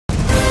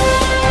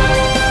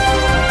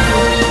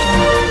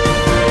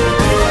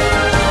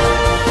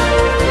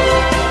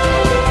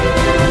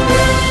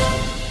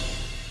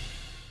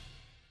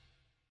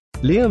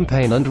Liam,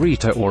 Payne and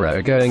Rita Ora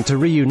are going to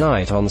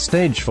reunite on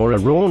stage for a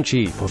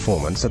raunchy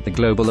performance at the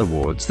Global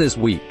Awards this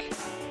week.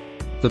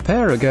 The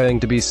pair are going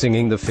to be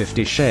singing the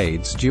 50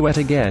 Shades duet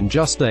again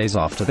just days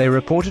after they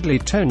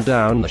reportedly toned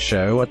down the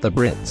show at the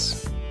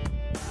Brits.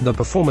 The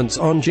performance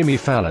on Jimmy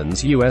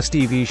Fallon's US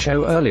TV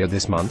show earlier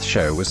this month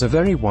was a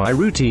very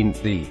routine.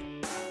 The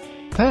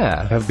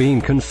pair have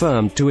been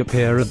confirmed to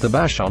appear at the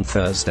Bash on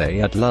Thursday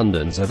at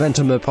London's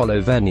Eventim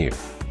Apollo venue.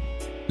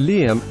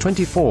 Liam,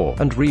 24,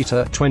 and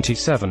Rita,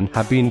 27,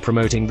 have been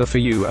promoting the For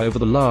You over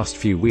the last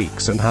few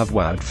weeks and have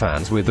wowed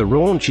fans with the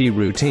raunchy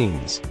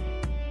routines.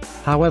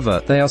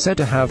 However, they are said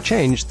to have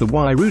changed the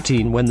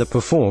routine when they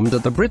performed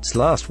at the Brits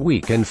last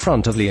week in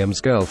front of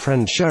Liam's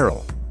girlfriend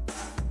Cheryl.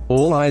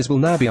 All eyes will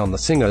now be on the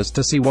singers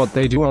to see what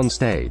they do on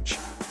stage.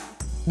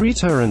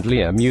 Rita and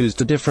Liam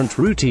used a different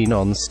routine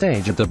on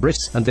stage at the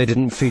Brits, and they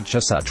didn't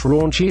feature such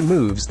raunchy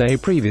moves. They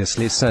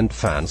previously sent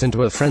fans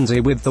into a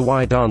frenzy with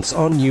the dance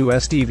on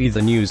US TV. The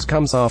news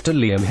comes after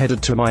Liam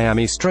headed to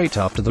Miami straight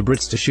after the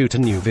Brits to shoot a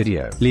new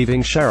video,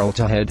 leaving Cheryl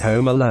to head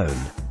home alone.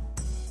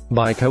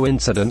 By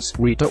coincidence,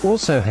 Rita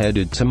also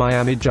headed to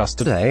Miami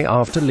just a day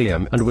after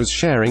Liam, and was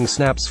sharing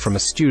snaps from a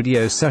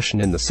studio session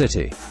in the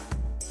city.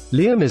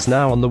 Liam is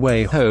now on the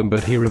way home,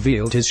 but he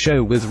revealed his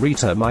show with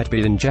Rita might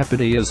be in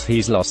jeopardy as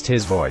he's lost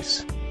his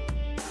voice.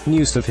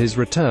 News of his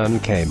return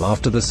came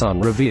after The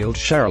Sun revealed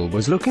Cheryl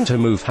was looking to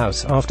move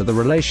house after the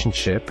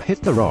relationship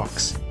hit the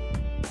rocks.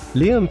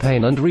 Liam,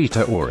 Payne and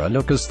Rita Ora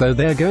look as though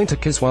they're going to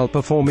kiss while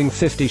performing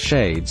 50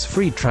 Shades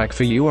free track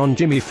For You on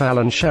Jimmy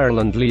Fallon.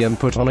 Cheryl and Liam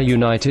put on a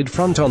united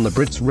front on the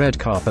Brits' red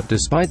carpet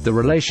despite the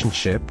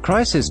relationship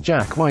crisis.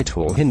 Jack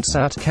Whitehall hints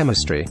at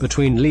chemistry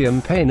between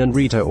Liam, Payne and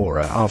Rita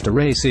Ora after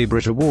racy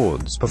Brit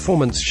Awards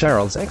performance.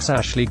 Cheryl's ex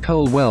Ashley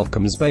Cole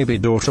welcomes baby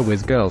daughter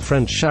with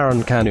girlfriend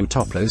Sharon Kanu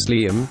topless.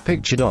 Liam,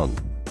 pictured on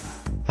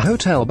a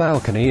hotel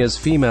balcony as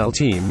female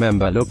team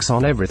member, looks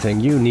on. Everything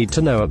you need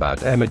to know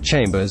about Emma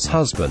Chambers'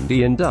 husband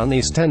Ian Dunn.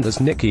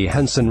 EastEnders Nicky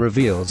Henson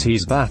reveals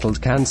he's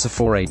battled cancer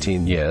for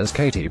 18 years.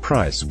 Katie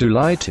Price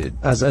delighted,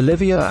 as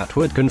Olivia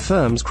Attwood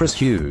confirms Chris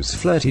Hughes'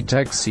 flirty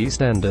text.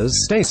 EastEnders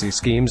Stacey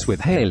schemes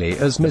with Hayley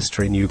as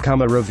mystery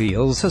newcomer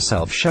reveals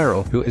herself.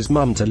 Cheryl, who is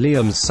mum to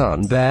Liam's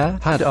son Bear,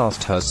 had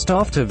asked her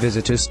staff to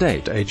visit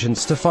estate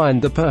agents to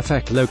find the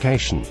perfect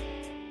location.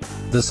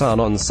 The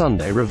Sun on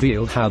Sunday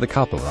revealed how the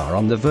couple are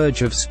on the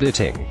verge of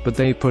splitting, but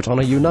they put on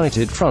a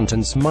united front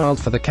and smiled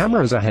for the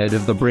cameras ahead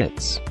of the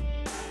Brits.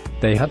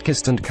 They had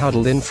kissed and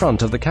cuddled in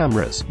front of the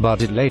cameras,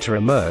 but it later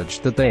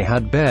emerged that they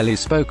had barely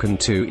spoken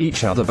to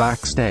each other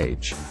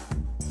backstage.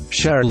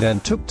 Cheryl then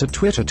took to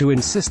Twitter to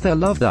insist their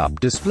loved-up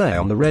display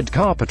on the red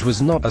carpet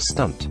was not a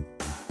stunt.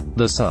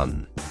 The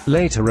Sun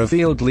later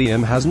revealed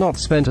Liam has not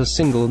spent a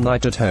single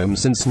night at home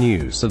since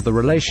news of the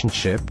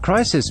relationship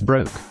crisis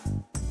broke.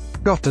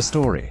 Got a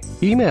story?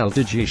 Email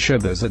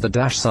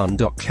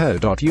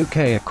digishowbiz@the-sun.co.uk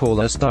or call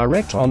us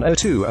direct on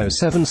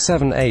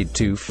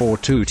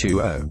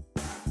 02077824220.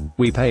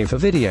 We pay for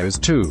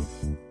videos too.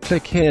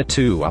 Click here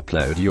to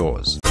upload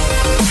yours.